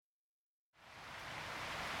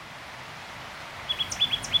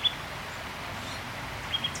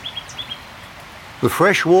The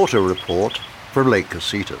freshwater report from Lake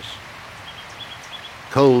Casitas.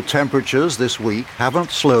 Cold temperatures this week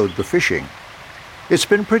haven't slowed the fishing. It's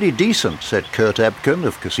been pretty decent, said Kurt Ebken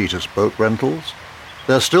of Casitas Boat Rentals.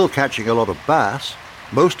 They're still catching a lot of bass.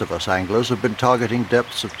 Most of us anglers have been targeting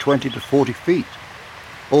depths of 20 to 40 feet.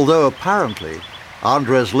 Although apparently,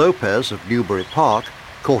 Andres Lopez of Newbury Park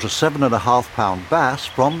caught a 7.5-pound bass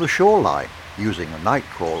from the shoreline using a night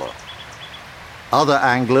crawler. Other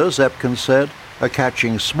anglers, Ebken said, are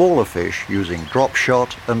catching smaller fish using drop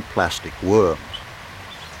shot and plastic worms.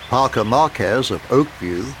 Parker Marquez of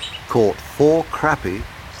Oakview caught 4 crappie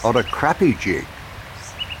on a crappie jig.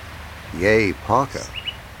 Yay, Parker.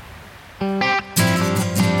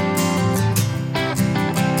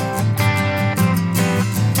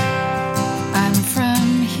 I'm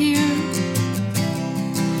from here.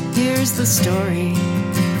 Here's the story.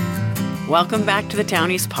 Welcome back to the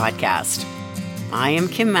Townies Podcast. I am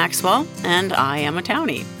Kim Maxwell, and I am a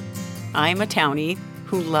Townie. I am a Townie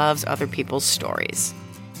who loves other people's stories.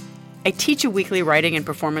 I teach a weekly writing and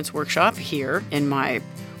performance workshop here in my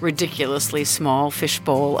ridiculously small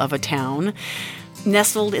fishbowl of a town,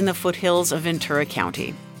 nestled in the foothills of Ventura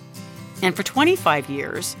County. And for 25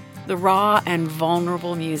 years, the raw and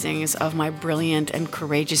vulnerable musings of my brilliant and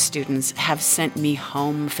courageous students have sent me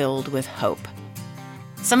home filled with hope.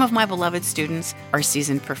 Some of my beloved students are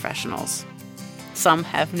seasoned professionals. Some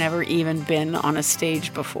have never even been on a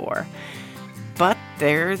stage before. But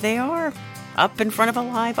there they are, up in front of a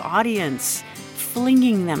live audience,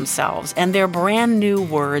 flinging themselves and their brand new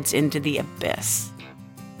words into the abyss.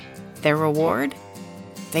 Their reward?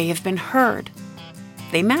 They have been heard.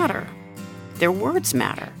 They matter. Their words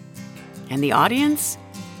matter. And the audience?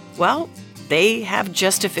 Well, they have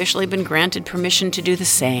just officially been granted permission to do the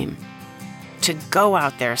same. To go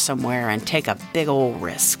out there somewhere and take a big old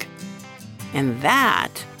risk. And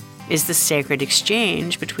that is the sacred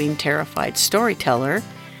exchange between terrified storyteller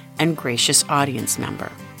and gracious audience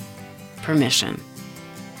member. Permission.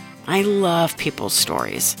 I love people's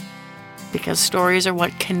stories because stories are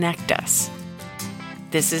what connect us.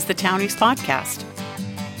 This is the Townies Podcast.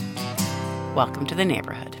 Welcome to the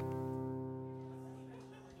neighborhood.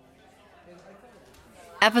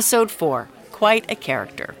 Episode 4, Quite a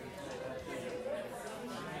Character.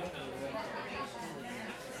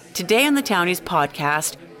 Today on the Townies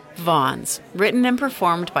Podcast, Vons, written and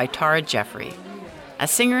performed by Tara Jeffrey, a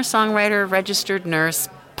singer-songwriter, registered nurse,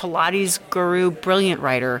 Pilates guru, brilliant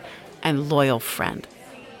writer, and loyal friend.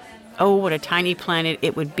 Oh, what a tiny planet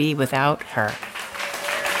it would be without her.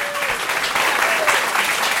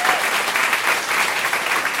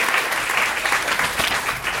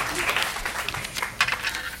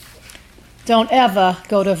 Don't ever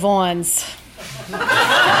go to Vaughn's.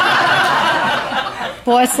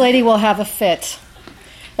 Boss lady will have a fit.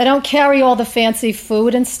 They don't carry all the fancy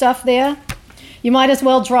food and stuff there. You might as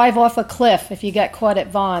well drive off a cliff if you get caught at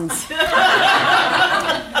Vaughn's.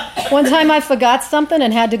 One time I forgot something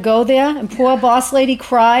and had to go there, and poor boss lady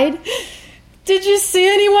cried, "Did you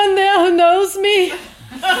see anyone there who knows me?"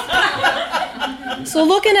 So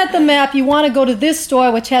looking at the map, you want to go to this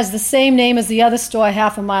store, which has the same name as the other store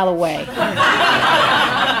half a mile away.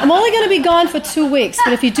 I'm only going to be gone for 2 weeks,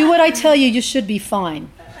 but if you do what I tell you, you should be fine.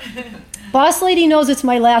 Boss lady knows it's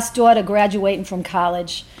my last daughter graduating from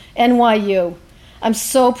college, NYU. I'm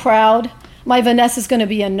so proud. My Vanessa's going to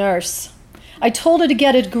be a nurse. I told her to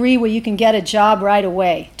get a degree where you can get a job right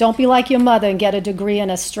away. Don't be like your mother and get a degree in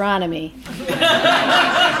astronomy.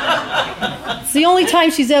 It's the only time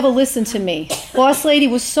she's ever listened to me. Boss lady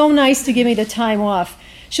was so nice to give me the time off.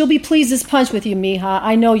 She'll be pleased as punch with you, Mija.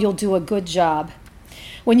 I know you'll do a good job.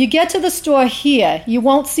 When you get to the store here, you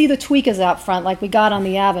won't see the tweakers out front like we got on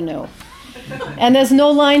the avenue. And there's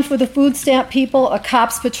no line for the food stamp people or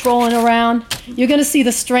cops patrolling around. You're going to see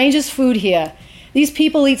the strangest food here. These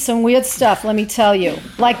people eat some weird stuff, let me tell you.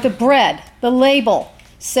 Like the bread, the label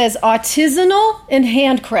says artisanal and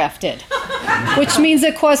handcrafted, which means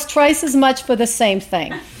it costs twice as much for the same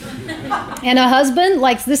thing. And her husband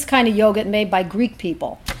likes this kind of yogurt made by Greek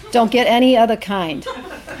people. Don't get any other kind.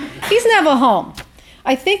 He's never home.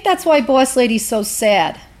 I think that's why boss lady's so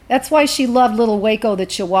sad. That's why she loved little Waco the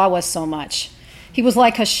Chihuahua so much. He was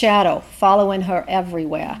like her shadow, following her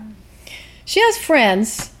everywhere. She has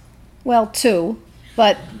friends, well, 2,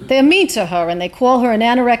 but they're mean to her and they call her an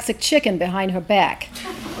anorexic chicken behind her back.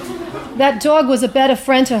 That dog was a better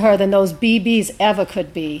friend to her than those BBs ever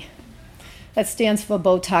could be. That stands for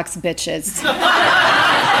Botox bitches.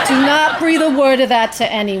 Do not breathe a word of that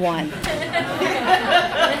to anyone.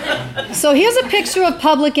 So here's a picture of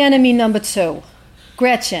public enemy number 2,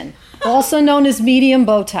 Gretchen, also known as medium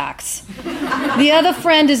Botox. The other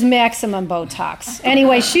friend is Maximum Botox.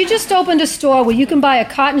 Anyway, she just opened a store where you can buy a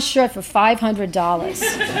cotton shirt for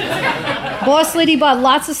 $500. Boss lady bought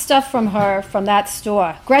lots of stuff from her from that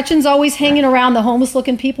store. Gretchen's always hanging around the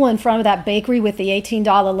homeless-looking people in front of that bakery with the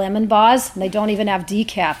 $18 lemon bars, and they don't even have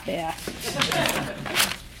decaf there.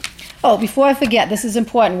 Oh, before I forget, this is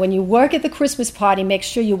important. When you work at the Christmas party, make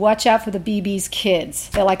sure you watch out for the BB's kids.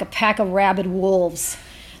 They're like a pack of rabid wolves.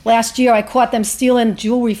 Last year, I caught them stealing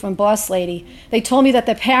jewelry from Boss Lady. They told me that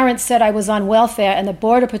their parents said I was on welfare and the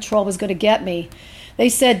Border Patrol was going to get me. They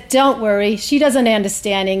said, "Don't worry, she doesn't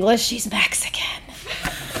understand English. She's Mexican."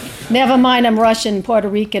 Never mind, I'm Russian, Puerto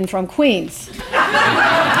Rican from Queens.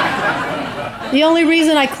 The only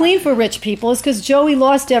reason I clean for rich people is because Joey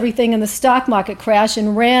lost everything in the stock market crash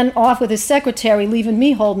and ran off with his secretary, leaving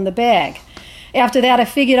me holding the bag. After that, I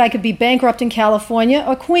figured I could be bankrupt in California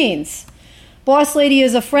or Queens. Boss Lady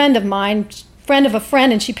is a friend of mine, friend of a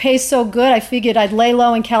friend, and she pays so good I figured I'd lay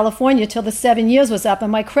low in California till the 7 years was up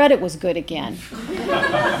and my credit was good again.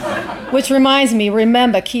 Which reminds me,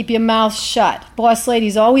 remember, keep your mouth shut. Boss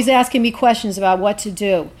Lady's always asking me questions about what to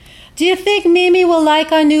do. Do you think Mimi will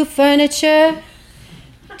like our new furniture?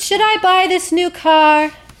 Should I buy this new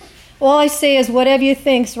car? All I say is, whatever you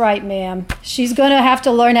think's right, ma'am. She's going to have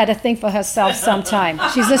to learn how to think for herself sometime.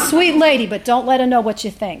 She's a sweet lady, but don't let her know what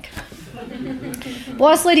you think.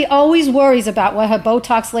 Boss Lady always worries about what her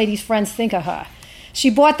Botox ladies' friends think of her. She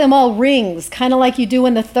bought them all rings, kind of like you do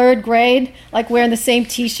in the 3rd grade, like wearing the same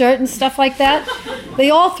T-shirt and stuff like that. They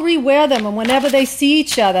all 3 wear them, and whenever they see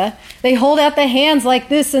each other, they hold out their hands like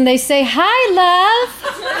this and they say, "Hi,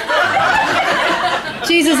 love."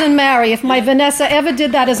 Jesus and Mary, if my Vanessa ever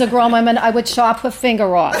did that as a grown woman, I would chop her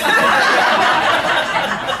finger off.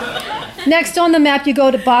 Next on the map, you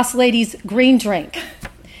go to Boss Lady's green drink.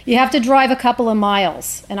 You have to drive a couple of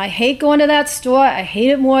miles. And I hate going to that store. I hate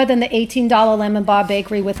it more than the $18 lemon bar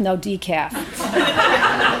bakery with no decaf.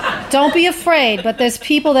 Don't be afraid, but there's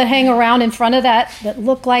people that hang around in front of that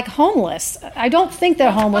look like homeless. I don't think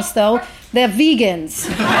they're homeless, though. They're vegans.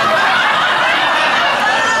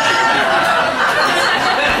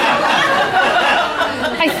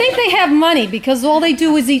 I think they have money because all they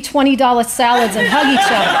do is eat $20 salads and hug each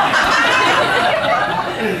other.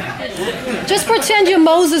 Just pretend you're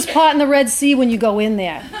Moses parting the Red Sea when you go in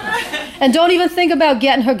there. And don't even think about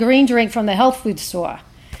getting her green drink from the health food store.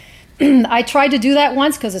 I tried to do that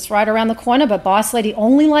once because it's right around the corner, but Boss Lady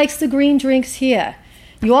only likes the green drinks here.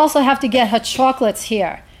 You also have to get her chocolates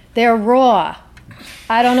here. They're raw.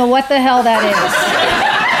 I don't know what the hell that is.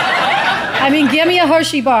 I mean, give me a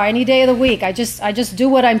Hershey bar any day of the week. I just do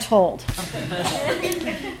what I'm told.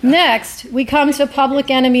 Next, we come to public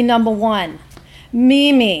enemy number 1,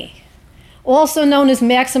 Mimi, also known as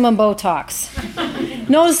Maximum Botox.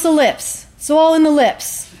 Notice the lips. It's all in the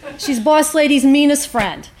lips. She's Boss Lady's meanest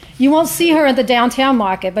friend. You won't see her at the downtown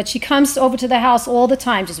market, but she comes over to the house all the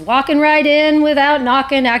time, just walking right in without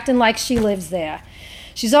knocking, acting like she lives there.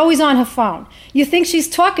 She's always on her phone. You think she's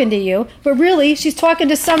talking to you, but really she's talking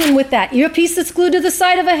to someone with that earpiece that's glued to the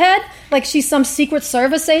side of her head, like she's some Secret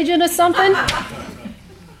Service agent or something.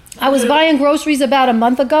 I was buying groceries about a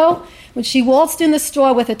month ago when she waltzed in the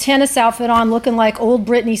store with a tennis outfit on looking like old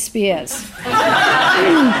Britney Spears.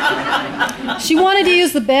 She wanted to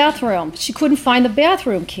use the bathroom, but she couldn't find the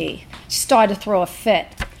bathroom key. She started to throw a fit.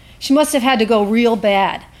 She must have had to go real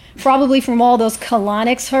bad, probably from all those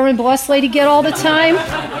colonics her and Boss Lady get all the time.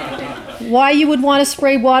 Why you would want to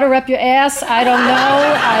spray water up your ass, I don't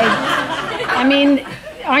know. I mean,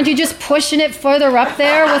 aren't you just pushing it further up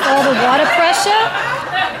there with all the water pressure?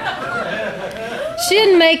 She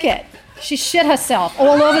didn't make it. She shit herself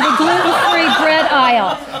all over the gluten-free bread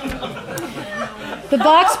aisle. The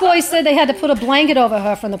box boys said they had to put a blanket over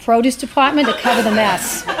her from the produce department to cover the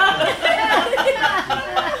mess.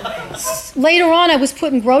 Later on, I was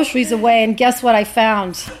putting groceries away, and guess what I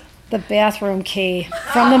found? The bathroom key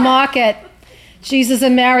from the market. Jesus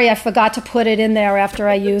and Mary, I forgot to put it in there after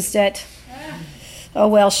I used it. Oh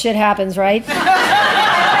well, shit happens, right?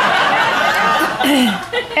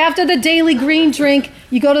 After the daily green drink,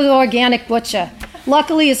 you go to the organic butcher.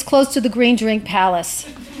 Luckily, it's close to the Green Drink Palace.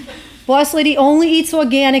 Boss Lady only eats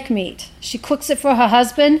organic meat. She cooks it for her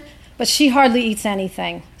husband, but she hardly eats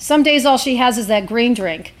anything. Some days all she has is that green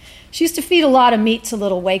drink. She used to feed a lot of meat to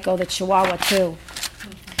little Waco, the Chihuahua, too.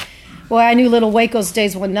 Boy, I knew little Waco's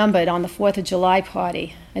days were numbered on the 4th of July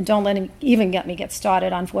party. And don't let him even get me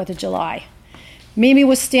started on 4th of July. Mimi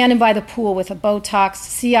was standing by the pool with a Botox,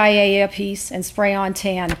 CIA earpiece, and spray-on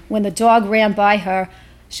tan. When the dog ran by her,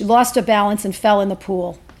 she lost her balance and fell in the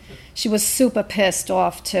pool. She was super pissed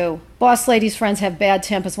off, too. Boss Lady's friends have bad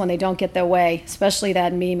tempers when they don't get their way, especially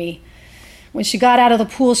that Mimi. When she got out of the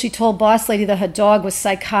pool, she told Boss Lady that her dog was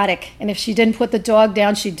psychotic, and if she didn't put the dog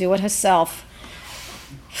down, she'd do it herself.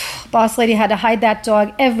 Boss Lady had to hide that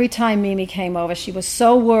dog every time Mimi came over. She was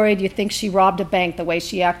so worried you'd think she robbed a bank the way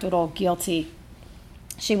she acted all guilty.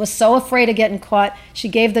 She was so afraid of getting caught, she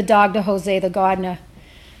gave the dog to Jose the gardener.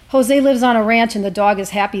 Jose lives on a ranch and the dog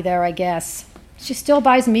is happy there, I guess. She still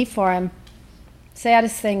buys meat for him.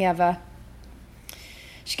 Saddest thing ever.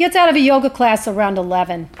 She gets out of a yoga class around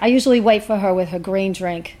 11. I usually wait for her with her green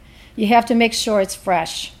drink. You have to make sure it's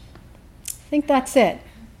fresh. I think that's it.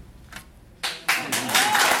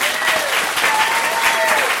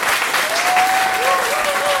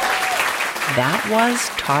 That was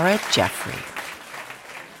Tara Jeffrey.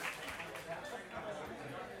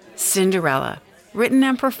 Cinderella, written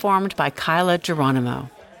and performed by Kyla Geronimo.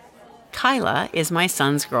 Kyla is my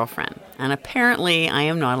son's girlfriend, and apparently I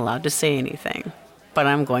am not allowed to say anything, but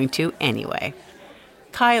I'm going to anyway.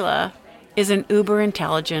 Kyla is an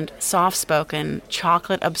uber-intelligent, soft-spoken,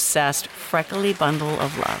 chocolate-obsessed, freckly bundle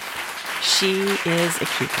of love. She is a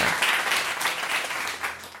keeper.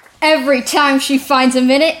 Every time she finds a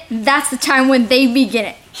minute, that's the time when they begin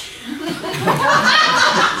it.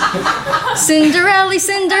 Cinderella,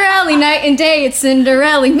 Cinderella, night and day it's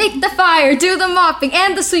Cinderella. Make the fire, do the mopping,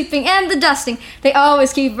 and the sweeping, and the dusting. They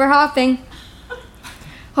always keep her hopping.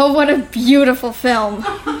 Oh, what a beautiful film.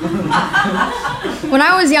 When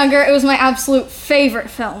I was younger, it was my absolute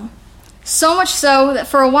favorite film. So much so that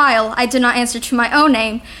for a while, I did not answer to my own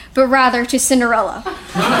name, but rather to Cinderella.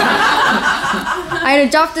 I had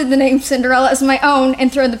adopted the name Cinderella as my own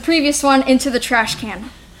and thrown the previous one into the trash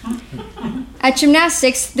can. At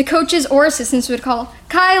gymnastics, the coaches or assistants would call,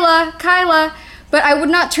 Kyla, Kyla, but I would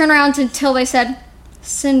not turn around until they said,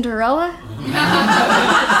 Cinderella?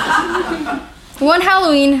 One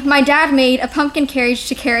Halloween, my dad made a pumpkin carriage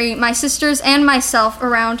to carry my sisters and myself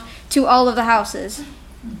around to all of the houses.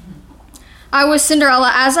 I was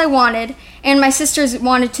Cinderella as I wanted, and my sisters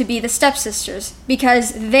wanted to be the stepsisters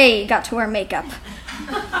because they got to wear makeup.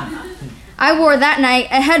 I wore that night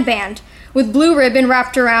a headband with blue ribbon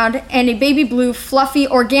wrapped around and a baby blue fluffy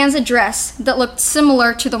organza dress that looked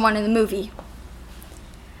similar to the one in the movie.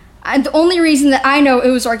 The only reason that I know it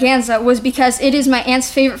was organza was because it is my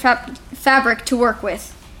aunt's favorite fabric to work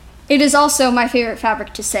with. It is also my favorite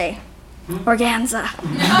fabric to say. Organza.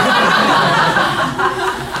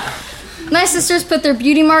 My sisters put their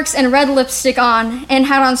beauty marks and red lipstick on and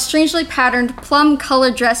had on strangely patterned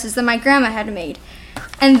plum-colored dresses that my grandma had made.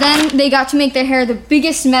 And then they got to make their hair the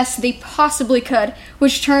biggest mess they possibly could,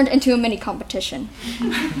 which turned into a mini competition.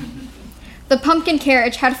 The pumpkin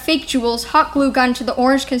carriage had fake jewels hot glue gun to the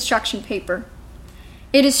orange construction paper.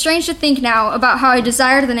 It is strange to think now about how I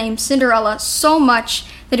desired the name Cinderella so much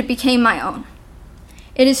that it became my own.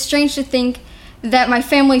 It is strange to think that my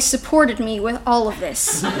family supported me with all of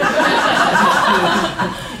this.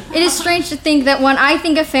 It is strange to think that when I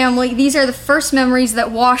think of family, these are the first memories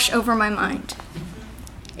that wash over my mind.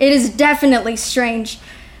 It is definitely strange,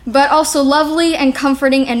 but also lovely and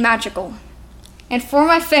comforting and magical. And for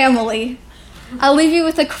my family, I'll leave you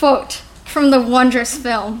with a quote from the wondrous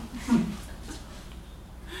film.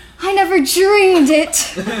 I never dreamed it.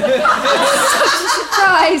 It's such a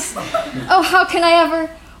surprise. Oh, how can I ever?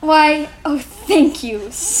 Why, oh, thank you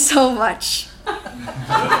so much.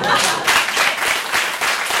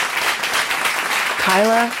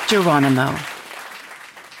 Kyla Geronimo.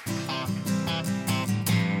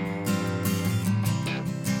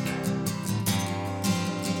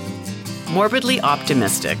 Morbidly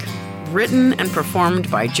Optimistic, written and performed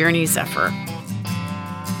by Journey Zephyr.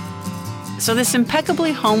 So this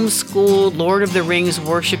impeccably homeschooled, Lord of the Rings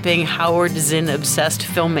worshipping, Howard Zinn-obsessed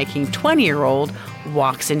filmmaking 20-year-old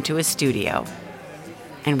walks into a studio.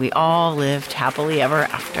 And we all lived happily ever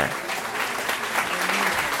after.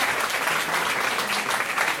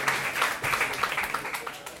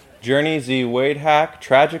 Journey Z. Wadehack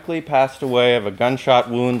tragically passed away of a gunshot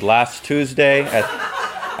wound last Tuesday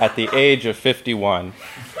at the age of 51.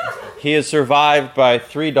 He is survived by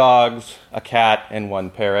 3 dogs, a cat, and 1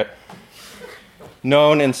 parrot.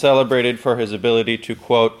 Known and celebrated for his ability to,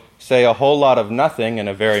 quote, say a whole lot of nothing in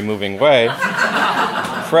a very moving way,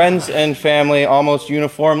 friends and family almost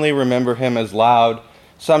uniformly remember him as loud,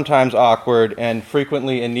 sometimes awkward, and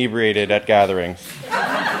frequently inebriated at gatherings.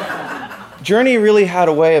 Journey really had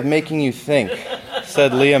a way of making you think,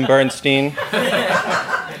 said Liam Bernstein,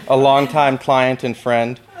 a longtime client and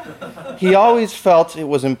friend. He always felt it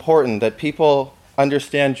was important that people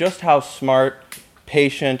understand just how smart,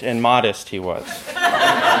 patient, and modest he was,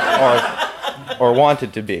 or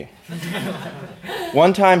wanted to be.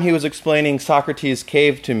 One time he was explaining Socrates'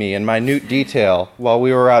 cave to me in minute detail while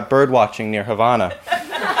we were out birdwatching near Havana,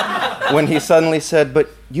 when he suddenly said, "But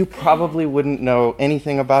you probably wouldn't know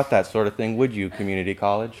anything about that sort of thing, would you, community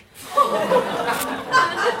college?"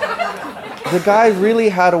 The guy really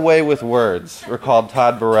had a way with words, recalled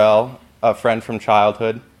Todd Burrell, a friend from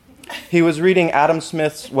childhood. He was reading Adam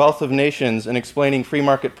Smith's Wealth of Nations and explaining free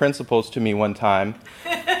market principles to me one time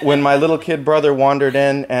when my little kid brother wandered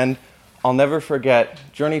in, and I'll never forget,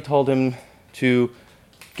 Journey told him to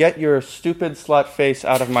get your stupid slut face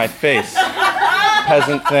out of my face,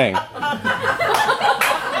 peasant thing.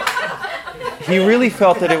 He really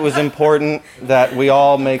felt that it was important that we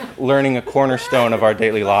all make learning a cornerstone of our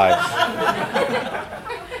daily lives.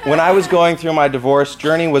 When I was going through my divorce,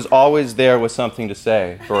 Journey was always there with something to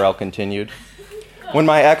say, Burrell continued. When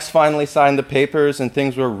my ex finally signed the papers and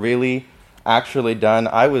things were really, actually done,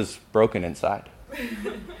 I was broken inside.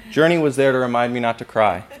 Journey was there to remind me not to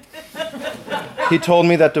cry. He told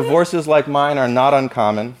me that divorces like mine are not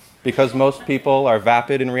uncommon because most people are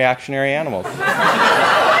vapid and reactionary animals.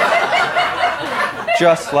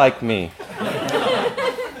 Just like me.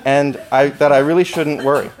 And that I really shouldn't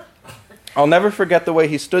worry. I'll never forget the way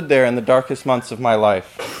he stood there in the darkest months of my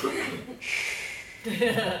life. Shh.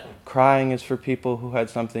 Crying is for people who had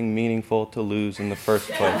something meaningful to lose in the first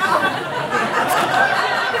place.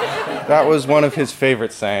 That was one of his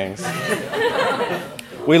favorite sayings.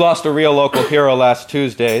 We lost a real local hero last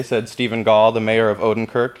Tuesday, said Stephen Gall, the mayor of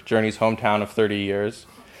Odenkirk, Journey's hometown of 30 years.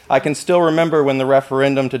 I can still remember when the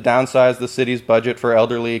referendum to downsize the city's budget for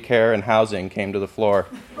elderly care and housing came to the floor.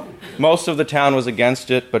 Most of the town was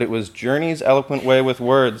against it, but it was Journey's eloquent way with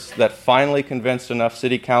words that finally convinced enough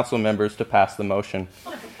city council members to pass the motion.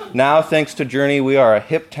 Now, thanks to Journey, we are a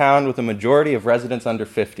hip town with a majority of residents under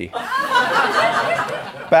 50.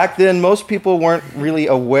 Back then, most people weren't really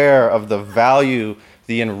aware of the value,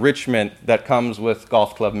 the enrichment that comes with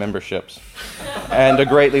golf club memberships, and a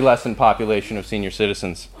greatly lessened population of senior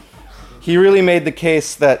citizens. He really made the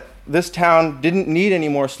case that this town didn't need any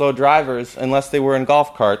more slow drivers unless they were in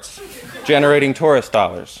golf carts, generating tourist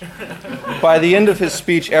dollars. By the end of his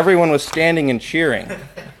speech, everyone was standing and cheering.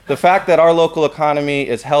 The fact that our local economy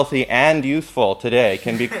is healthy and youthful today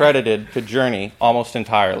can be credited to Journey almost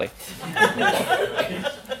entirely.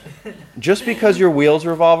 Just because your wheels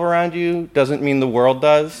revolve around you doesn't mean the world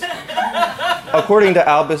does. According to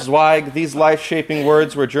Albus Zweig, these life-shaping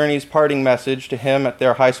words were Journey's parting message to him at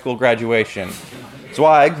their high school graduation.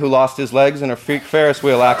 Zweig, who lost his legs in a freak Ferris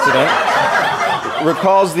wheel accident,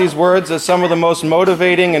 recalls these words as some of the most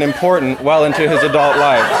motivating and important well into his adult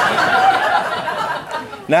life.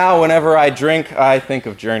 Now, whenever I drink, I think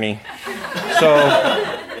of Journey.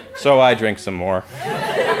 So I drink some more.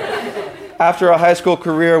 After a high school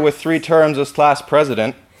career with 3 terms as class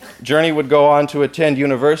president, Journey would go on to attend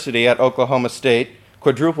university at Oklahoma State,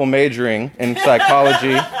 quadruple majoring in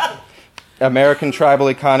psychology, American tribal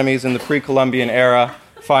economies in the pre-Columbian era,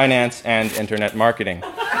 finance, and internet marketing.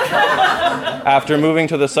 After moving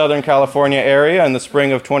to the Southern California area in the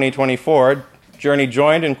spring of 2024, Journey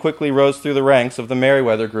joined and quickly rose through the ranks of the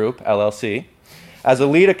Merriweather Group, LLC, as a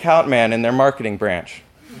lead account man in their marketing branch.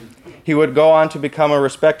 He would go on to become a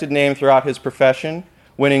respected name throughout his profession,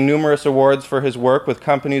 winning numerous awards for his work with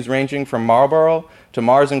companies ranging from Marlboro to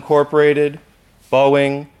Mars Incorporated,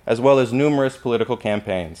 Boeing, as well as numerous political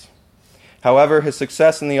campaigns. However, his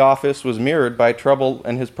success in the office was mirrored by trouble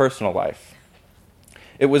in his personal life.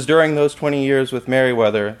 It was during those 20 years with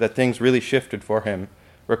Merriweather that things really shifted for him,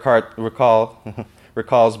 recalls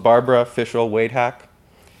Barbara Fischel Wadehack,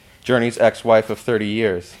 Journey's ex-wife of 30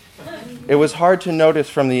 years. It was hard to notice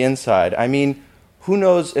from the inside. I mean, who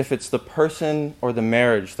knows if it's the person or the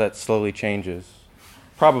marriage that slowly changes?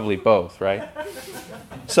 Probably both, right?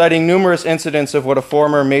 Citing numerous incidents of what a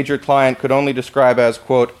former major client could only describe as,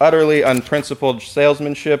 quote, utterly unprincipled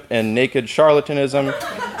salesmanship and naked charlatanism,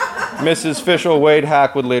 Mrs. Fischel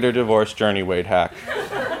Wadehack would later divorce Journey Wadehack.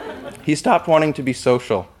 He stopped wanting to be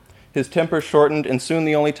social. His temper shortened, and soon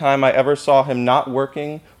the only time I ever saw him not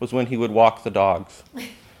working was when he would walk the dogs.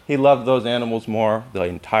 He loved those animals more the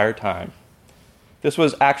entire time. This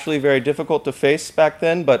was actually very difficult to face back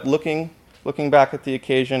then, but looking back at the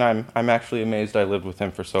occasion, I'm actually amazed I lived with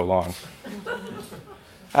him for so long.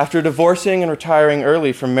 After divorcing and retiring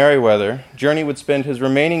early from Merriweather, Journey would spend his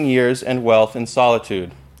remaining years and wealth in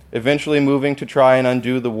solitude, eventually moving to try and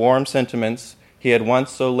undo the warm sentiments he had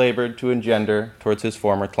once so labored to engender towards his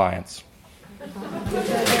former clients.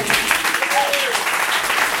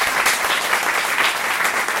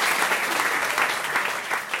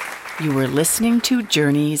 You were listening to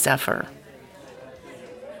Journey Zephyr.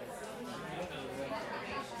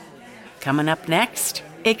 Coming up next,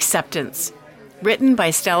 Acceptance, written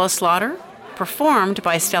by Stella Slaughter, performed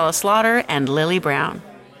by Stella Slaughter and Lily Brown.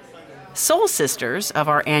 Soul sisters of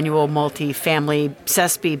our annual multi-family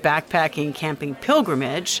Sespe backpacking camping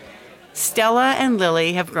pilgrimage, Stella and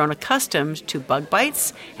Lily have grown accustomed to bug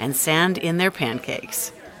bites and sand in their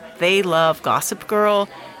pancakes. They love Gossip Girl,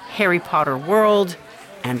 Harry Potter World,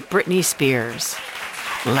 and Britney Spears.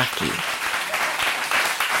 Lucky.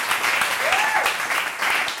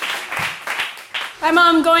 Hi,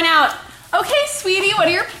 Mom. Going out. Okay, sweetie, what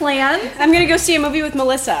are your plans? I'm gonna go see a movie with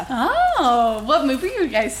Melissa. Oh, what movie are you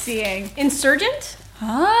guys seeing? Insurgent?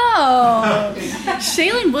 Oh.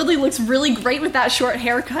 Shailene Woodley looks really great with that short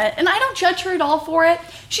haircut, and I don't judge her at all for it.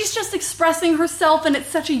 She's just expressing herself, and at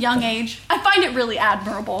such a young age. I find it really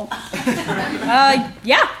admirable.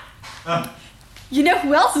 Yeah. You know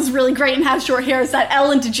who else is really great and has short hair is that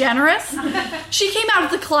Ellen DeGeneres. She came out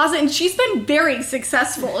of the closet and she's been very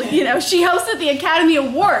successful. You know, she hosted the Academy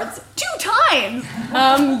Awards 2 times.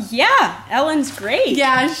 Yeah, Ellen's great.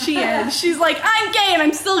 Yeah, she is. She's like, I'm gay and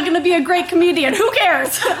I'm still gonna be a great comedian. Who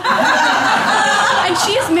cares? And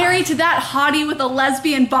she's married to that hottie with a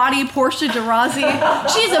lesbian body, Portia de Rossi.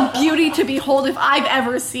 She's a beauty to behold if I've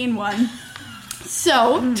ever seen one.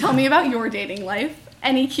 So, tell me about your dating life.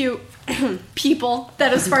 Any cute people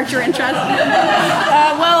that have sparked your interest?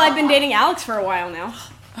 Well, I've been dating Alex for a while now.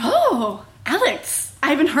 Oh, Alex. I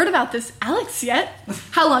haven't heard about this Alex yet.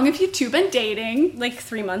 How long have you two been dating? Like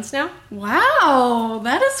 3 months now. Wow,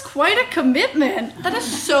 that is quite a commitment. That is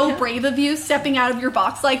so brave of you, stepping out of your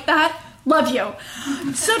box like that. Love you.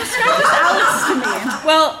 So describe this Alex to me.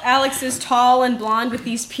 Well, Alex is tall and blonde with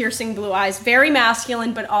these piercing blue eyes. Very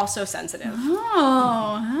masculine, but also sensitive.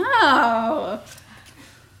 Oh.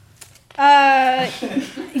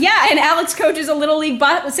 Yeah, and Alex coaches a Little League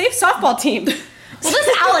safe softball team. Well,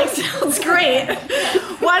 this Alex sounds great.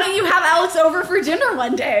 Why don't you have Alex over for dinner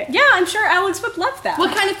one day? Yeah, I'm sure Alex would love that.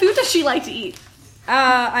 What kind of food does she like to eat?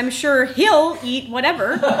 I'm sure he'll eat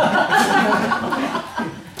whatever.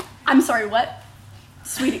 I'm sorry, what?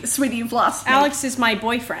 Sweetie, you've lost me. Alex is my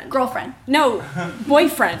boyfriend. Girlfriend. No,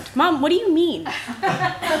 boyfriend. Mom, what do you mean?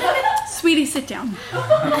 Sweetie, sit down.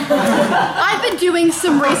 I've been doing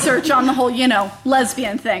some research on the whole,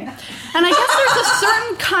 lesbian thing. And I guess there's a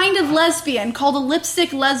certain kind of lesbian called a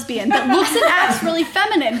lipstick lesbian that looks and acts really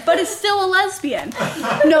feminine, but is still a lesbian.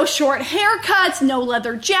 No short haircuts, no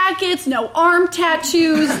leather jackets, no arm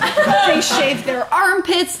tattoos. They shave their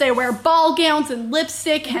armpits, they wear ball gowns and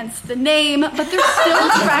lipstick, hence the name, but they're still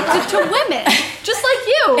attracted to women, just like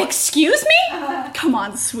you. Excuse me? Come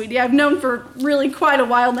on, sweetie. I've known for really quite a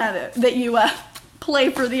while now that you play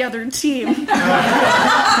for the other team. And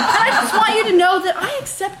I just want you to know that I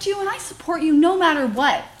accept you and I support you no matter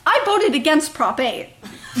what. I voted against Prop 8.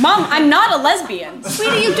 Mom, I'm not a lesbian.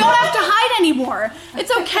 Sweetie, you don't have to hide anymore.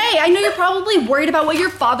 It's okay. I know you're probably worried about what your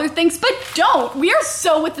father thinks, but don't. We are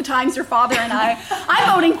so with the times, your father and I.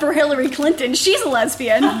 I'm voting for Hillary Clinton. She's a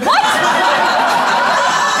lesbian. What?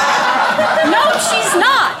 No, she's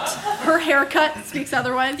not. Her haircut speaks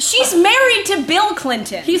otherwise. She's married to Bill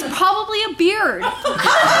Clinton. He's probably a beard.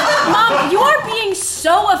 Mom, you are being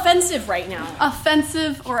so offensive right now.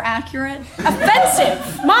 Offensive or accurate? Offensive.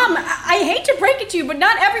 Mom, I hate to break it to you, but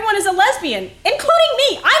not everyone is a lesbian, including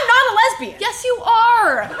me. I'm not a lesbian. Yes, you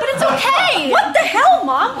are. But it's okay. What the hell,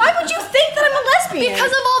 Mom? Why would you think that I'm a lesbian?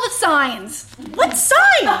 Because of all the signs. What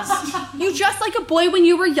signs? You dressed like a boy when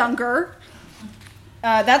you were younger.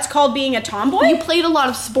 That's called being a tomboy? You played a lot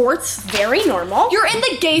of sports. Very normal. You're in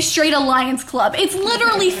the Gay Straight Alliance Club. It's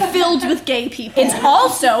literally filled with gay people. It's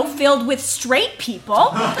also filled with straight people.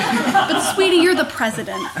 But sweetie, you're the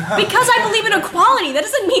president. Because I believe in equality, that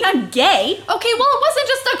doesn't mean I'm gay. Okay, well, it wasn't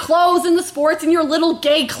just the clothes and the sports and your little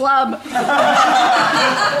gay club.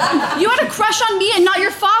 You had a crush on me and not your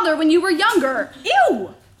father when you were younger.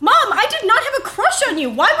 Ew! Mom, I did not have a crush on you.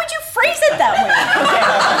 Why would you phrase it that way?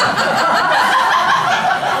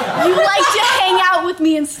 You like to hang out with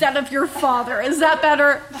me instead of your father. Is that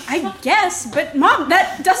better? I guess, but Mom,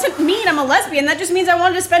 that doesn't mean I'm a lesbian. That just means I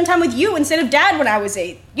wanted to spend time with you instead of Dad when I was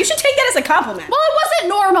 8. You should take that as a compliment. Well, it wasn't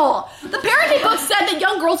normal. The parenting book said that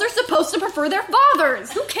young girls are supposed to prefer their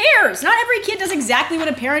fathers. Who cares? Not every kid does exactly what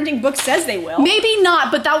a parenting book says they will. Maybe not,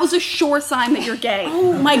 but that was a sure sign that you're gay.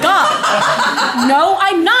 Oh my God. No,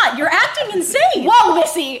 I'm not. You're acting insane. Whoa,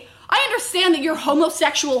 Missy. I understand that your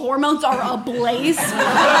homosexual hormones are ablaze,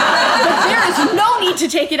 but there is no need to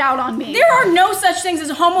take it out on me. There are no such things as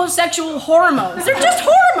homosexual hormones. They're just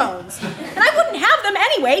hormones. And I would wouldn't have them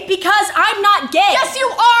anyway because I'm not gay. Yes, you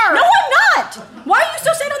are! No, I'm not! Why are you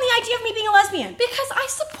so set on the idea of me being a lesbian? Because I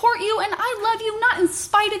support you and I love you, not in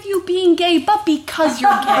spite of you being gay, but because you're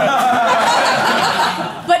gay.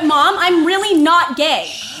 But Mom, I'm really not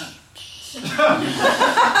gay. You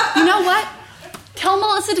know what? Tell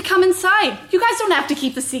Melissa to come inside. You guys don't have to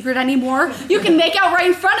keep the secret anymore. You can make out right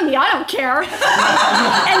in front of me. I don't care.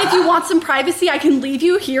 And if you want some privacy, I can leave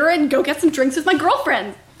you here and go get some drinks with my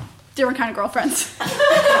girlfriend. Different kind of girlfriends.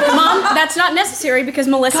 Mom, that's not necessary because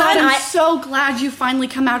Melissa God, and I'm so glad you finally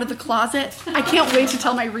come out of the closet. I can't wait to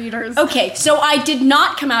tell my readers. Okay, so I did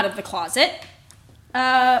not come out of the closet.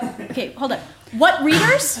 Okay, hold on. What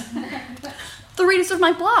readers? The readers of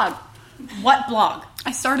my blog. What blog?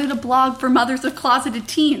 I started a blog for mothers of closeted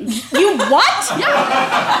teens. You what?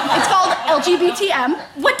 Yeah. It's called LGBTM.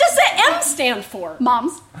 What does the M stand for?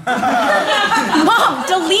 Moms. Mom,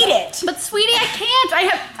 delete it. But sweetie, I can't.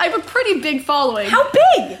 I have a pretty big following. How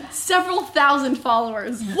big? Several thousand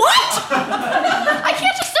followers. What? I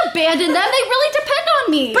can't just abandon them. They really depend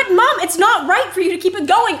on me. But Mom, it's not right for you to keep it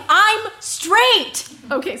going. I'm straight.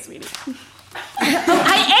 Okay, sweetie.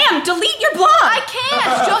 I am. Delete your blog. I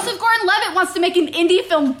can't. Joseph Gordon-Levitt wants to make an indie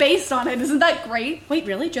film based on it. Isn't that great? Wait,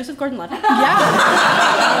 really? Joseph Gordon-Levitt?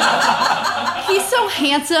 Yeah. He's so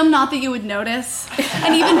handsome, not that you would notice.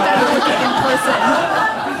 And even better looking in person.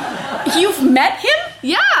 You've met him?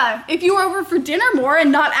 Yeah. If you were over for dinner more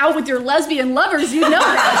and not out with your lesbian lovers, you'd know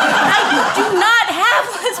that. I do not have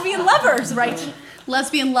lesbian lovers. Right.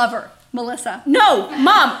 Lesbian lover. Melissa. No,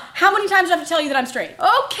 Mom, how many times do I have to tell you that I'm straight?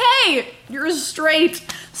 Okay, you're straight.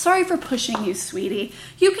 Sorry for pushing you, sweetie.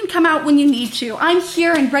 You can come out when you need to. I'm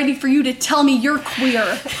here and ready for you to tell me you're queer.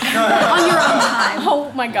 On your own time.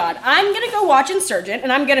 Oh my God. I'm gonna go watch Insurgent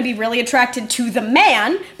and I'm gonna be really attracted to the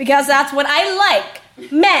man because that's what I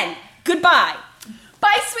like. Men. Goodbye.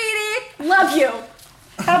 Bye, sweetie. Love you.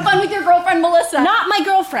 Have fun with your girlfriend, Melissa. Not my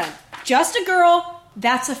girlfriend. Just a girl.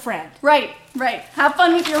 That's a friend. Right. Have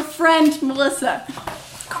fun with your friend, Melissa.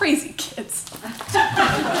 Crazy kids.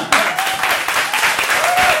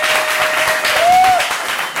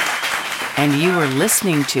 And you were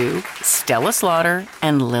listening to Stella Slaughter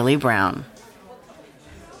and Lily Brown.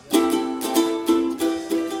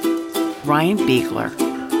 Ryan Beigler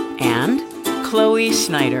and Chloe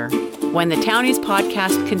Schneider. When the Townies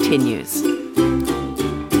podcast continues. We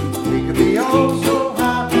could be all so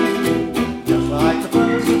happy, just like the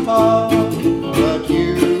birds above. But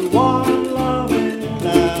you want loving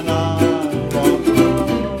and I want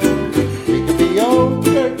love. We could be old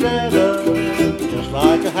together, just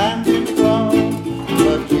like a hand in glove.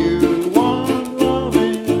 But you want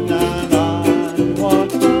loving and I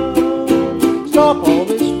want love. Stop all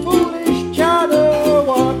this foolish chatter,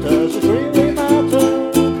 what does it really matter?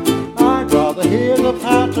 I'd rather hear the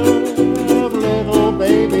patter of little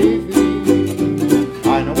baby feet.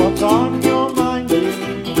 I know what's on your mind, dear.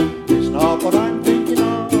 It's not what I'm thinking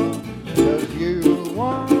of, 'cause you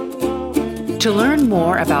want loving. To learn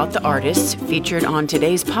more about the artists featured on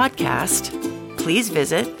today's podcast, please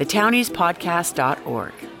visit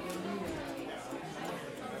thetowniespodcast.org.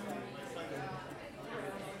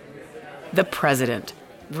 The President,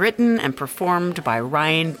 written and performed by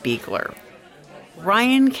Ryan Beigler.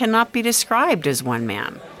 Ryan cannot be described as one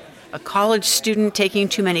man. A college student taking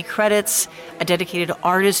too many credits, a dedicated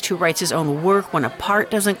artist who writes his own work when a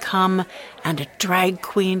part doesn't come, and a drag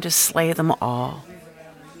queen to slay them all.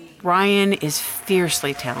 Ryan is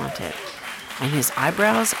fiercely talented, and his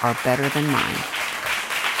eyebrows are better than mine.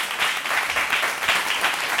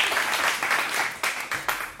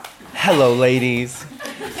 Hello, ladies.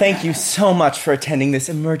 Thank you so much for attending this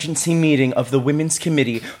emergency meeting of the Women's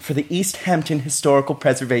Committee for the East Hampton Historical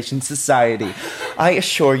Preservation Society. I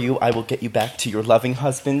assure you I will get you back to your loving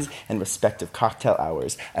husbands and respective cocktail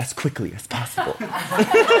hours as quickly as possible.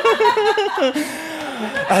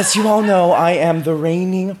 As you all know, I am the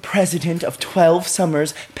reigning president of 12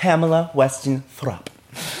 Summers, Pamela Weston Thrupp.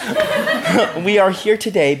 We are here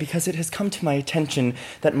today because it has come to my attention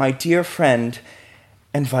that my dear friend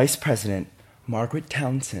and Vice President, Margaret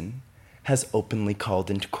Townsend, has openly called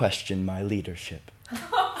into question my leadership.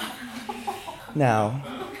 Now,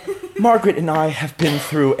 Margaret and I have been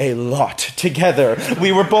through a lot together.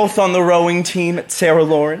 We were both on the rowing team at Sarah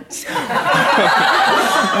Lawrence.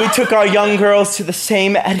 We took our young girls to the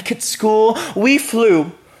same etiquette school. We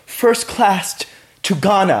flew first class to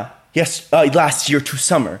Ghana. Last year to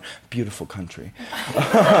summer. Beautiful country.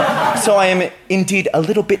 So I am indeed a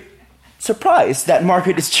little bit surprised that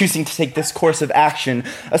Margaret is choosing to take this course of action,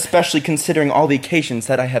 especially considering all the occasions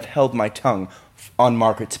that I have held my tongue on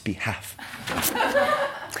Margaret's behalf.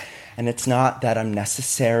 And it's not that I'm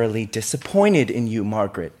necessarily disappointed in you,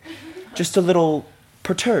 Margaret. Just a little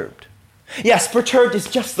perturbed. Yes, perturbed is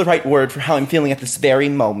just the right word for how I'm feeling at this very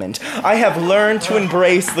moment. I have learned to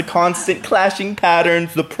embrace the constant clashing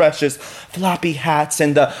patterns, the precious floppy hats,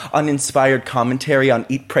 and the uninspired commentary on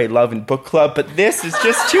Eat, Pray, Love, and Book Club, but this is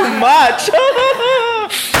just too much.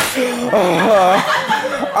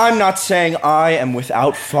 I'm not saying I am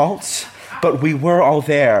without faults, but we were all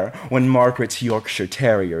there when Margaret's Yorkshire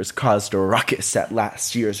Terriers caused a ruckus at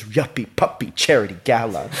last year's Yuppie Puppy Charity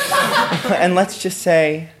Gala. And let's just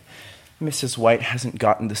say, Mrs. White hasn't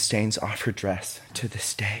gotten the stains off her dress to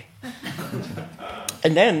this day.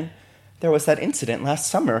 And then there was that incident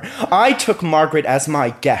last summer. I took Margaret as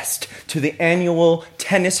my guest to the annual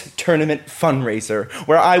tennis tournament fundraiser,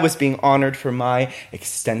 where I was being honored for my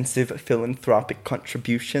extensive philanthropic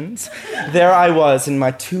contributions. There I was in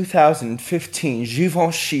my 2015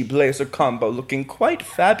 Givenchy blazer combo, looking quite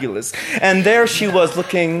fabulous. And there she was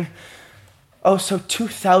looking, oh, so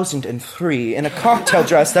 2003, in a cocktail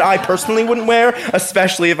dress that I personally wouldn't wear,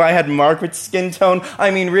 especially if I had Margaret's skin tone.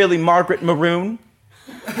 I mean, really, Margaret Maroon.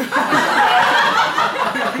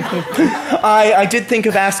 I did think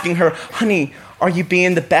of asking her, honey, are you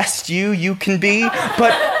being the best you can be?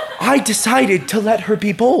 But I decided to let her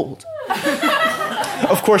be bold.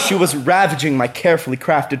 Of course, she was ravaging my carefully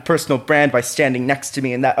crafted personal brand by standing next to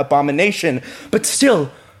me in that abomination, but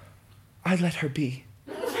still, I let her be.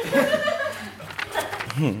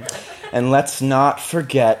 And let's not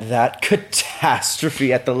forget that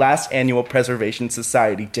catastrophe at the last annual Preservation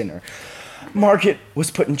Society dinner. Margaret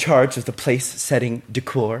was put in charge of the place-setting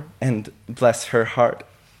decor, and bless her heart,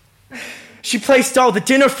 she placed all the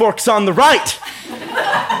dinner forks on the right.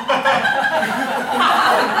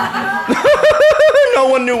 No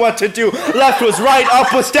one knew what to do. Left was right,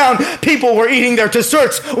 up was down. People were eating their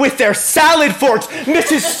desserts with their salad forks.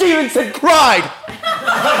 Mrs. Stevenson cried.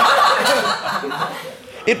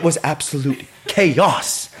 It was absolute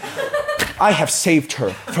chaos. I have saved her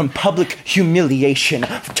from public humiliation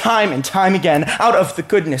time and time again out of the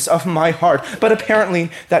goodness of my heart, but apparently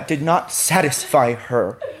that did not satisfy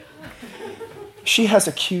her. She has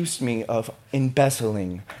accused me of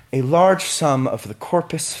embezzling a large sum of the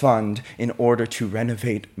Corpus Fund in order to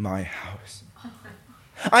renovate my house.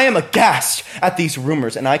 I am aghast at these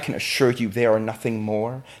rumors, and I can assure you they are nothing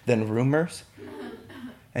more than rumors.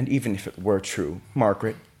 And even if it were true,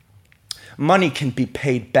 Margaret, money can be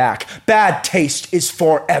paid back. Bad taste is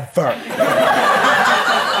forever.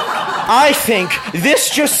 I think this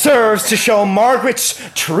just serves to show Margaret's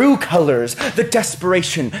true colors, the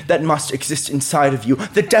desperation that must exist inside of you,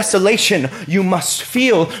 the desolation you must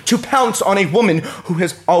feel to pounce on a woman who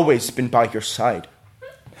has always been by your side.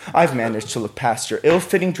 I've managed to look past your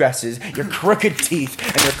ill-fitting dresses, your crooked teeth,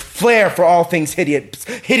 and your flair for all things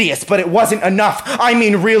hideous, but it wasn't enough. I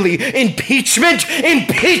mean, really, impeachment!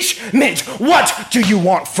 Impeachment! What do you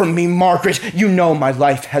want from me, Margaret? You know my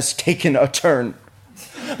life has taken a turn.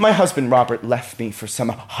 My husband, Robert, left me for some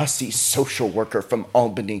hussy social worker from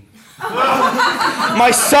Albany. My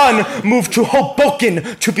son moved to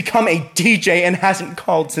Hoboken to become a DJ and hasn't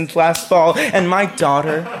called since last fall, and my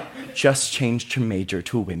daughter just changed her major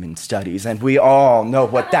to women's studies, and we all know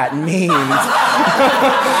what that means.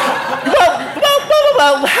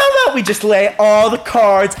 Well, how about we just lay all the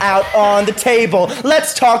cards out on the table?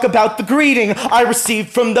 Let's talk about the greeting I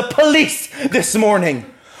received from the police this morning.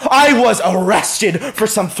 I was arrested for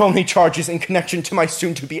some phony charges in connection to my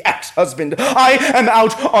soon-to-be ex-husband. I am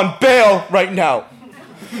out on bail right now.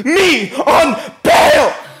 Me on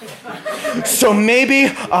bail! So maybe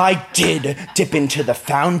I did dip into the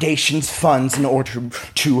foundation's funds in order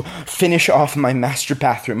to finish off my master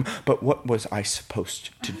bathroom, but what was I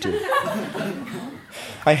supposed to do?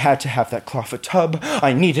 I had to have that clawfoot tub.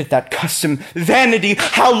 I needed that custom vanity.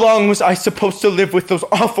 How long was I supposed to live with those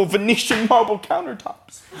awful Venetian marble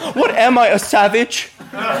countertops? What, am I, a savage?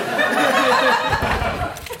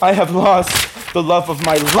 I have lost the love of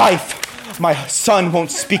my life. My son won't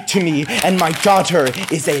speak to me, and my daughter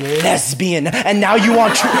is a lesbian. And now you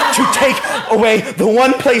want to take away the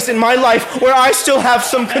one place in my life where I still have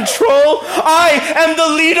some control? I am the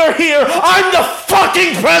leader here. I'm the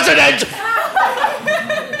fucking president!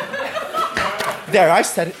 There, I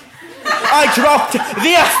said it. I dropped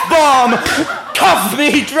the F-bomb. Cuff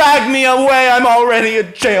me, drag me away. I'm already a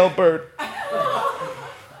jailbird.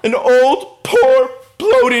 An old, poor,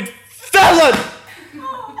 bloated felon.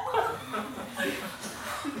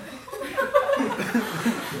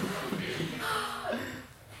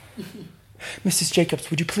 Mrs. Jacobs,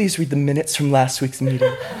 would you please read the minutes from last week's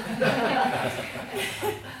meeting?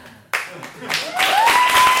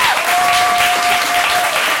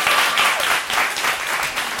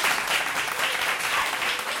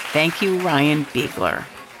 Thank you, Ryan Beegler.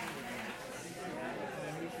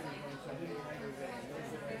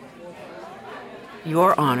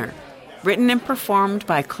 Your Honor, written and performed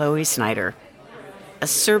by Chloe Snyder.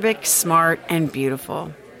 Acerbic, smart, and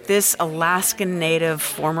beautiful. This Alaskan native,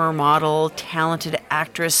 former model, talented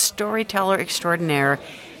actress, storyteller extraordinaire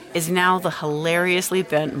is now the hilariously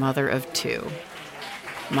bent mother of two.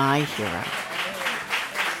 My hero.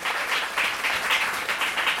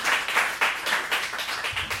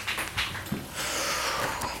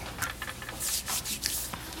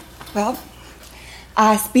 Well,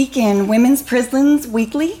 I speak in Women's Prisons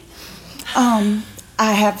Weekly.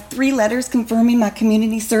 I have 3 letters confirming my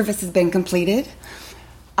community service has been completed.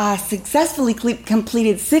 I successfully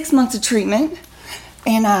completed 6 months of treatment,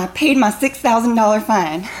 and I paid my $6,000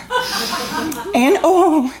 fine. And,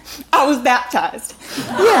 I was baptized.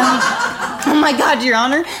 Yeah. Oh my God, Your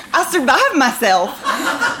Honor, I survived myself.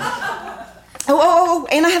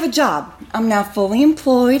 And I have a job. I'm now fully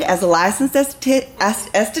employed as a licensed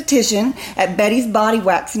esthetician at Betty's Body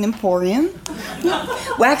Waxing Emporium.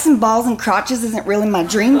 Waxing balls and crotches isn't really my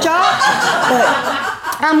dream job, but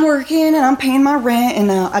I'm working and I'm paying my rent, and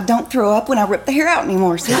I don't throw up when I rip the hair out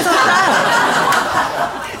anymore, so it's all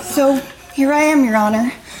right. So here I am, Your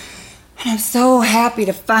Honor, and I'm so happy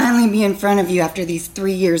to finally be in front of you after these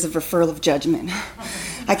 3 years of referral of judgment.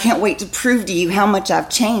 I can't wait to prove to you how much I've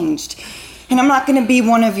changed. And I'm not going to be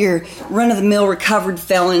one of your run-of-the-mill recovered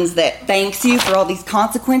felons that thanks you for all these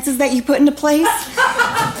consequences that you put into place.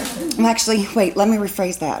 Let me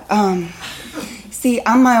rephrase that. See,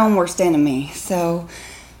 I'm my own worst enemy, so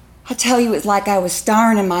I tell you, it's like I was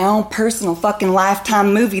starring in my own personal fucking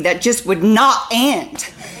Lifetime movie that just would not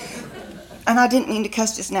end. And I didn't mean to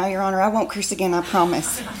cuss just now, Your Honor. I won't curse again, I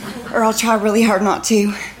promise. Or I'll try really hard not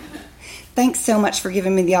to. Thanks so much for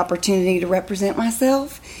giving me the opportunity to represent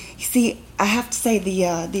myself. You see, I have to say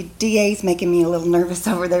the DA's making me a little nervous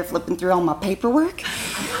over there flipping through all my paperwork.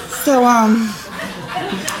 So,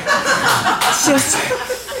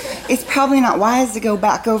 it's probably not wise to go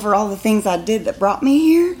back over all the things I did that brought me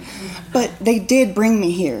here, but they did bring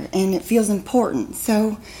me here, and it feels important.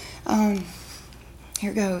 So,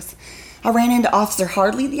 here goes. I ran into Officer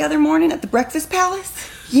Hardley the other morning at the Breakfast Palace.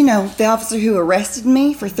 You know, the officer who arrested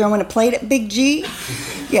me for throwing a plate at Big G.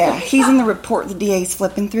 Yeah, he's in the report the DA's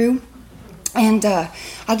flipping through. And I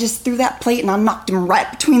just threw that plate and I knocked him right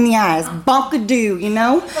between the eyes. Bonkadoo, you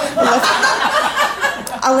know?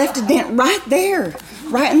 I left a dent right there,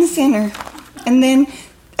 right in the center. And then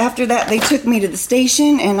after that, they took me to the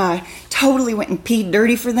station and I totally went and peed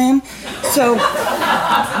dirty for them. So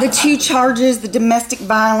the 2 charges, the domestic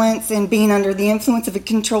violence and being under the influence of a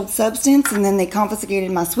controlled substance, and then they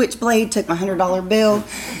confiscated my switchblade, took my $100 bill.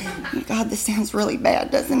 God, this sounds really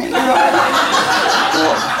bad, doesn't it?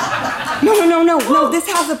 No, this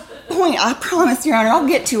has a point. I promise, Your Honor. I'll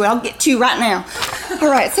get to it right now. All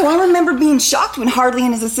right, so I remember being shocked when Hardley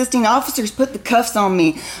and his assisting officers put the cuffs on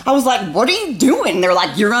me. I was like, what are you doing? They're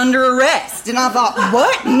like, you're under arrest. And I thought,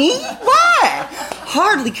 what, me? Why?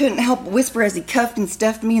 Hardley couldn't help but whisper as he cuffed and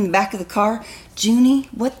stuffed me in the back of the car, Junie,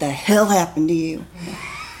 what the hell happened to you?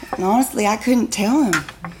 And honestly, I couldn't tell him.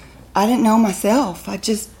 I didn't know myself. I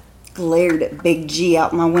just glared at Big G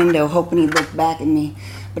out my window, hoping he'd look back at me.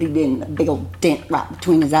 But he didn't. A big old dent right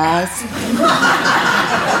between his eyes.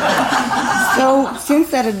 So, since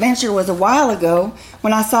that adventure was a while ago,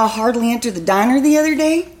 when I saw Hardley enter the diner the other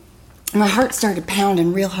day, my heart started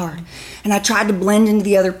pounding real hard. And I tried to blend into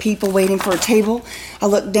the other people waiting for a table. I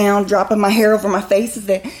looked down, dropping my hair over my face as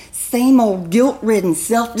the same old guilt-ridden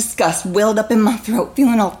self-disgust welled up in my throat,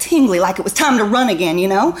 feeling all tingly like it was time to run again, you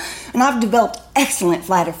know? And I've developed excellent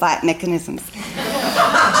flight-or-fight mechanisms.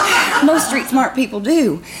 Most street-smart people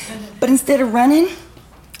do. But instead of running,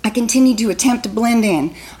 I continued to attempt to blend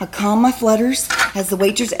in. I calmed my flutters as the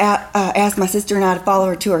waitress asked my sister and I to follow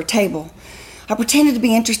her to our table. I pretended to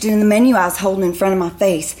be interested in the menu I was holding in front of my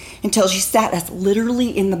face until she sat us literally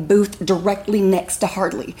in the booth directly next to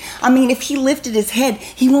Hardley. I mean, if he lifted his head,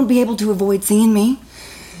 he won't be able to avoid seeing me.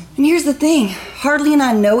 And here's the thing, Hardley and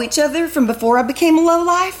I know each other from before I became a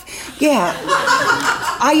lowlife. Yeah,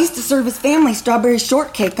 I used to serve his family strawberry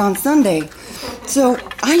shortcake on Sunday. So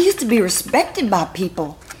I used to be respected by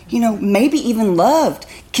people, you know, maybe even loved,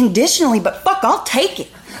 conditionally, but fuck, I'll take it.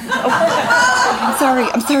 I'm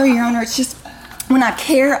sorry, Your Honor, it's just when I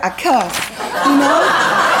care, I cuss, you know?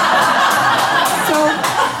 So,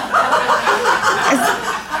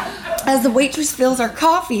 as the waitress fills our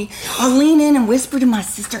coffee, I lean in and whisper to my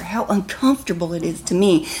sister how uncomfortable it is to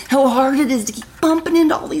me, how hard it is to keep bumping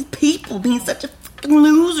into all these people, being such a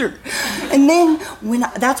loser. And then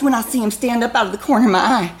that's when I see him stand up out of the corner of my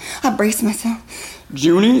eye. I brace myself.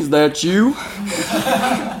 Junie, is that you?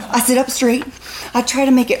 I sit up straight. I try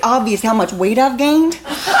to make it obvious how much weight I've gained.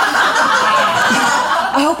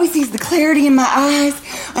 I hope he sees the clarity in my eyes,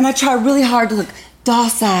 and I try really hard to look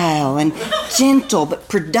docile and gentle but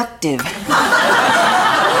productive.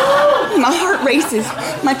 My heart races,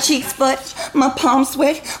 my cheeks flush, my palms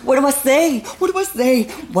sweat. What do I say? What do I say?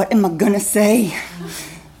 What am I gonna say?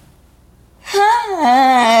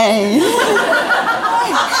 Hi.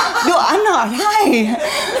 No, I'm not. Hi.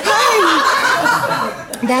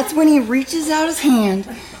 Hi. That's when he reaches out his hand.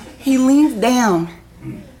 He leans down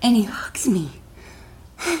and he hugs me.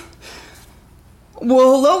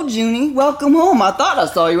 Well, hello, Junie. Welcome home. I thought I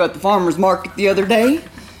saw you at the farmer's market the other day.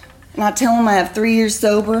 And I tell him I have 3 years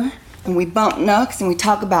sober, and we bump knucks, and we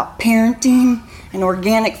talk about parenting and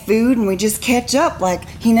organic food, and we just catch up like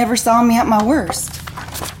he never saw me at my worst.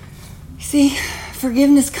 See,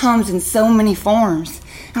 forgiveness comes in so many forms,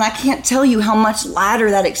 and I can't tell you how much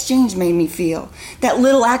lighter that exchange made me feel. That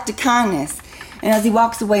little act of kindness. And as he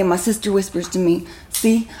walks away, my sister whispers to me,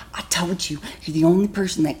 see, I told you, you're the only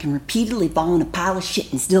person that can repeatedly fall in a pile of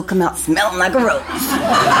shit and still come out smelling like a rose.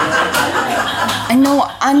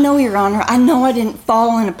 I know, Your Honor. I know I didn't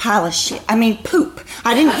fall in a pile of shit. I mean, poop.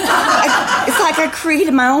 It's like I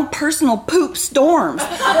created my own personal poop storms,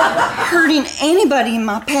 hurting anybody in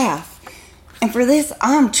my path. And for this,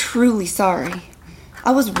 I'm truly sorry. I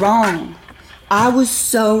was wrong. I was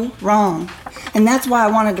so wrong. And that's why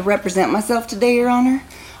I wanted to represent myself today, Your Honor.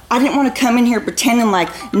 I didn't want to come in here pretending like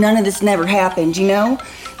none of this never happened, you know?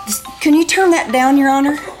 Can you turn that down, Your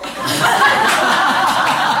Honor?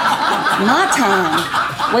 My time.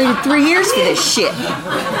 Waited 3 years for this shit.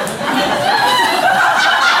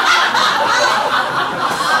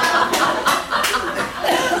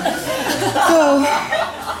 So,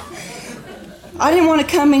 I didn't want to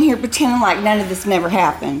come in here pretending like none of this never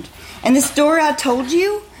happened. And the story I told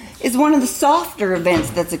you is one of the softer events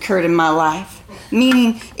that's occurred in my life.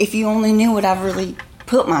 Meaning, if you only knew what I've really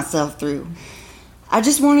put myself through. I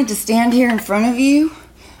just wanted to stand here in front of you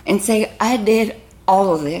and say I did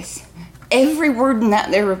all of this. Every word in that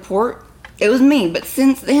there report, it was me. But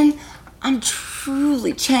since then, I'm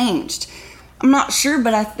truly changed. I'm not sure,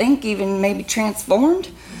 but I think even maybe transformed.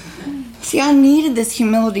 See, I needed this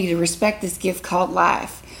humility to respect this gift called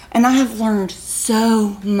life. And I have learned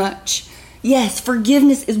so much. Yes,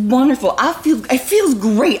 forgiveness is wonderful. It feels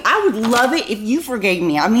great. I would love it if you forgave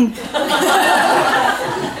me. I mean,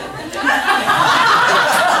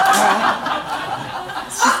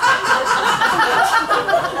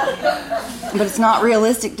 but it's not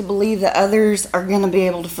realistic to believe that others are going to be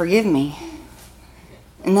able to forgive me.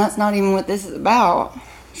 And that's not even what this is about.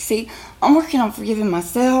 See, I'm working on forgiving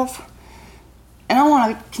myself. And I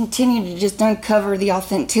want to continue to just uncover the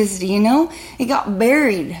authenticity, you know? It got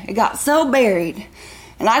buried. It got so buried.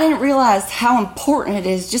 And I didn't realize how important it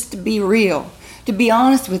is just to be real, to be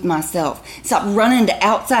honest with myself. Stop running to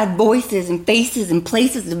outside voices and faces and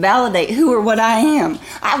places to validate who or what I am.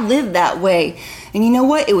 I lived that way. And you know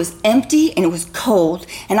what? It was empty and it was cold.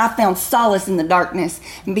 And I found solace in the darkness.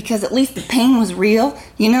 And because at least the pain was real,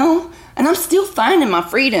 you know? And I'm still finding my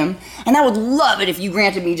freedom. And I would love it if you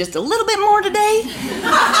granted me just a little bit more today.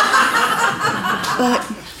 But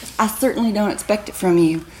I certainly don't expect it from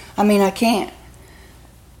you. I mean, I can't.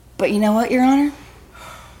 But you know what, Your Honor?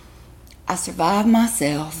 I survived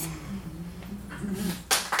myself.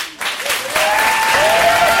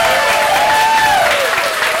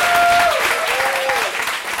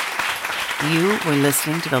 You were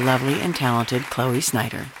listening to the lovely and talented Chloe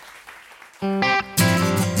Snyder.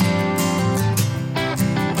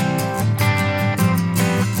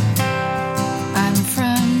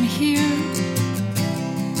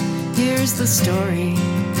 Here's the story.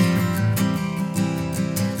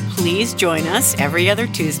 Please join us every other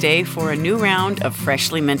Tuesday for a new round of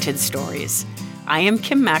freshly minted stories. I am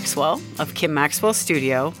Kim Maxwell of Kim Maxwell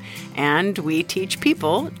Studio, and we teach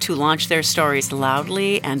people to launch their stories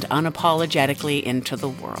loudly and unapologetically into the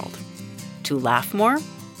world. To laugh more,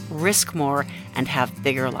 risk more, and have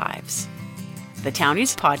bigger lives. The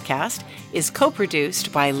Townies podcast is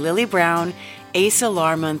co-produced by Lily Brown, Asa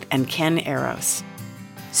Larmonth, and Ken Eros.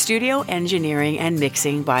 Studio engineering and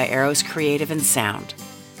mixing by Eros Creative and Sound.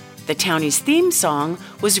 The Townies theme song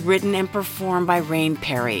was written and performed by Rain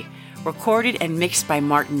Perry, recorded and mixed by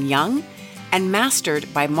Martin Young, and mastered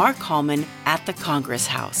by Mark Hallman at the Congress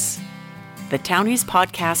House. The Townies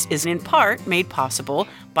podcast is in part made possible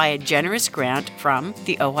by a generous grant from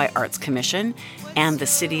the Ojai Arts Commission and the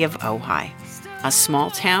City of Ojai, a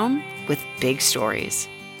small town with big stories.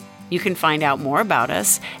 You can find out more about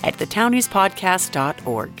us at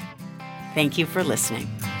thetowniespodcast.org. Thank you for listening.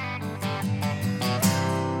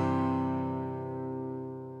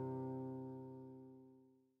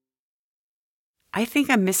 I think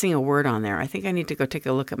I'm missing a word on there. I think I need to go take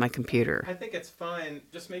a look at my computer. I think it's fine.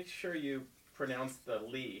 Just make sure you pronounce the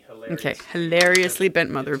Lee. Hilarious. Okay, hilariously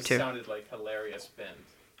bent mother of two. It sounded like hilarious bent.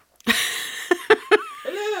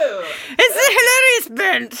 Hello. It's the hilarious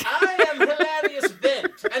bent. I am hilarious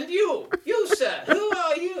bent. And you, sir, who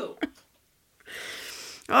are you?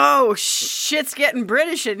 Oh, shit's getting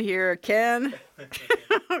British in here, Ken.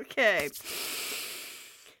 Okay.